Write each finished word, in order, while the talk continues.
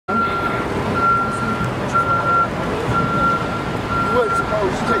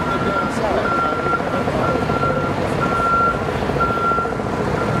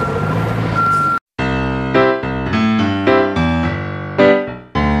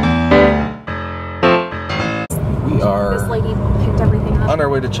are This lady picked everything up. on our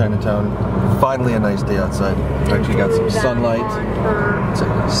way to Chinatown. Finally a nice day outside. We actually got some sunlight. It's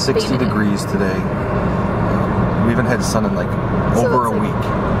like 60 degrees today. We haven't had sun in like over a week.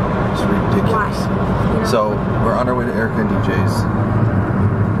 It's ridiculous. Why? You know? So we're on our way to Erica and DJ's.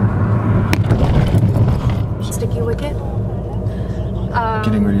 Sticky wicket.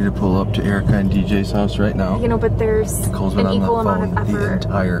 Getting ready to pull up to Erica and DJ's house right now. You know, but there's Nicole's an been on equal the amount of phone the effort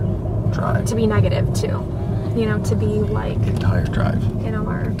entire drive. to be negative too. You know, to be like The entire drive. in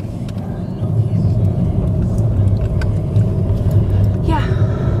our yeah.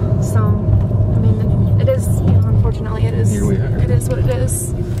 So I mean, it is. You know, unfortunately, it is. Here we are. It is what it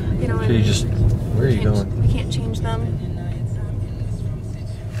is. You know. So you just, where are you going? We can't change them.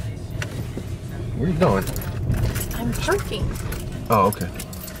 Where are you going? I'm parking. Oh, okay.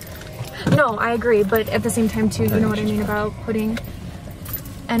 No, I agree, but at the same time too, you know what I mean about putting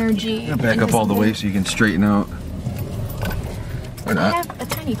energy. Back up all the way so you can straighten out. Or I not. have a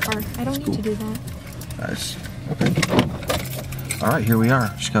tiny car. I don't need to do that. Nice. Okay. Alright, here we are.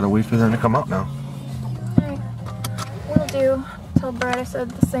 Just gotta wait for them to come out now. Alright. Will do. Tell Brad I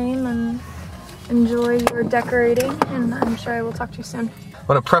said the same and enjoy your decorating, and I'm sure I will talk to you soon. I'm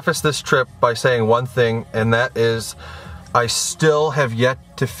gonna preface this trip by saying one thing, and that is I still have yet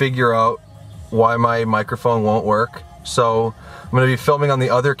to figure out why my microphone won't work. So I'm gonna be filming on the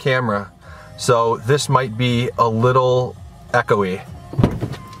other camera. So this might be a little echoey.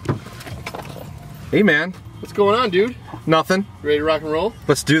 Hey man. What's going on, dude? Nothing. Ready to rock and roll?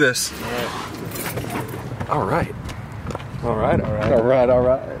 Let's do this. All right. All right, all right. All right, all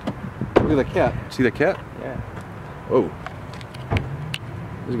right. Look at the cat. See the cat? Yeah. Oh.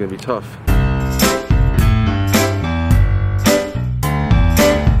 This is gonna be tough.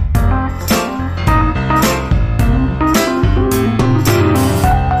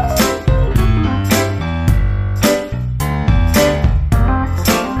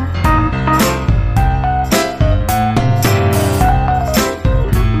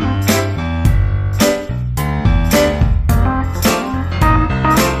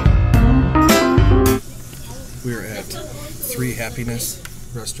 We're at 3 Happiness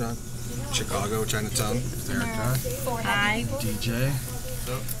Restaurant, Chicago, Chinatown. Erica, Hi. DJ,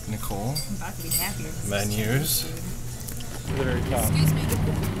 Nicole, I'm about to be happy. menus. Excuse me.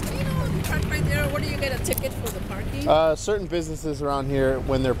 Do you know when you park right there, what do you get a ticket for the parking? Certain businesses around here,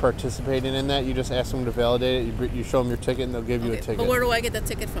 when they're participating in that, you just ask them to validate it. You show them your ticket, and they'll give you a ticket. But where do I get the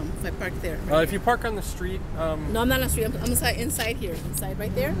ticket from if I park there? If you park on the street, No, I'm not on the street. I'm inside here. Inside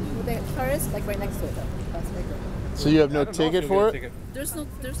right there. Where the car is, like right next to it. That's right there. So you have no I don't know if ticket you'll for get a it? ticket.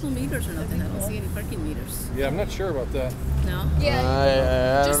 There's no meters or nothing. I don't see any parking meters. Yeah, I'm not sure about that. No.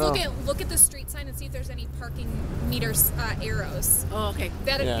 Yeah. I Just don't know. look at the street sign and see if there's any parking meters arrows. Oh, okay.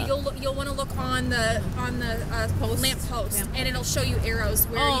 That Yeah. you'll want to look on the Post. lamp post, Yeah. and it'll show you arrows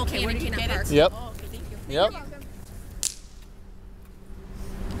where Oh, you okay. can Where and do you cannot get park. it? Yep. Oh, okay. Thank you. Yep.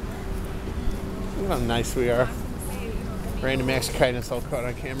 Look how nice we are. Random acts of kindness all caught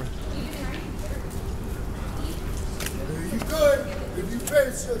on camera. You good if you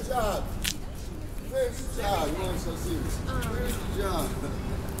finish your job. Finish your job. You want to see this? Finish your job.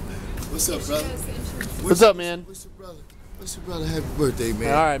 What's up, brother? What's up, man? What's your brother? What's your brother? Happy birthday,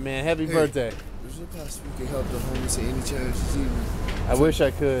 man. All right, man. Happy birthday. Is it possible we can help the homeless at any chance this evening? I wish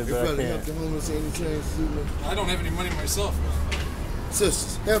I could, Your but I brother help can't. the homeless at any chance this evening? I don't have any money myself.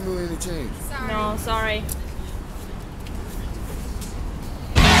 Sisters, help me with any change. No, sorry.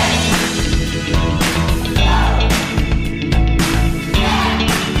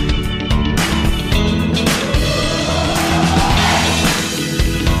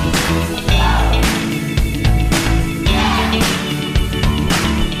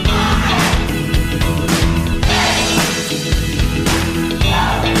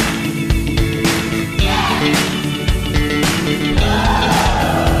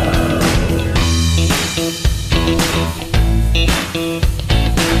 Thank you.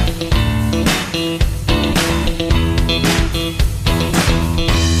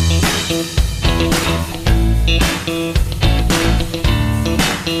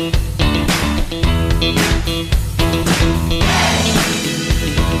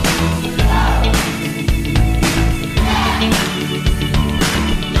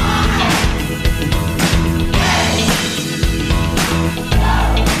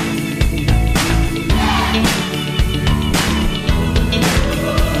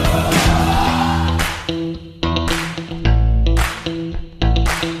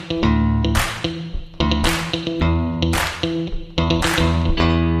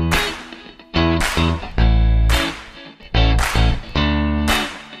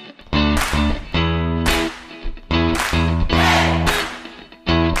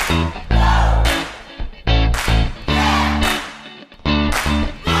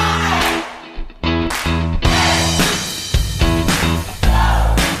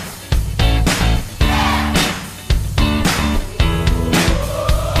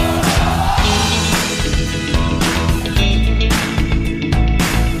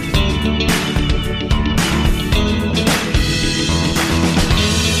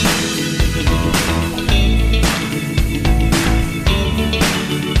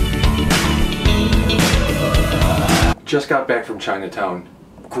 just got back from Chinatown.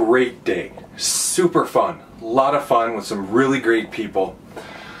 Great day. Super fun. A lot of fun with some really great people.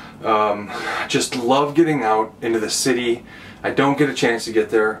 Just love getting out into the city. I don't get a chance to get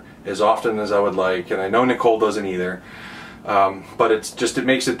there as often as I would like, and I know Nicole doesn't either. But it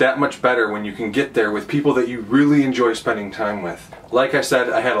makes it that much better when you can get there with people that you really enjoy spending time with. Like I said,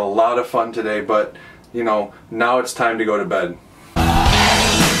 I had a lot of fun today, but you know, now it's time to go to bed.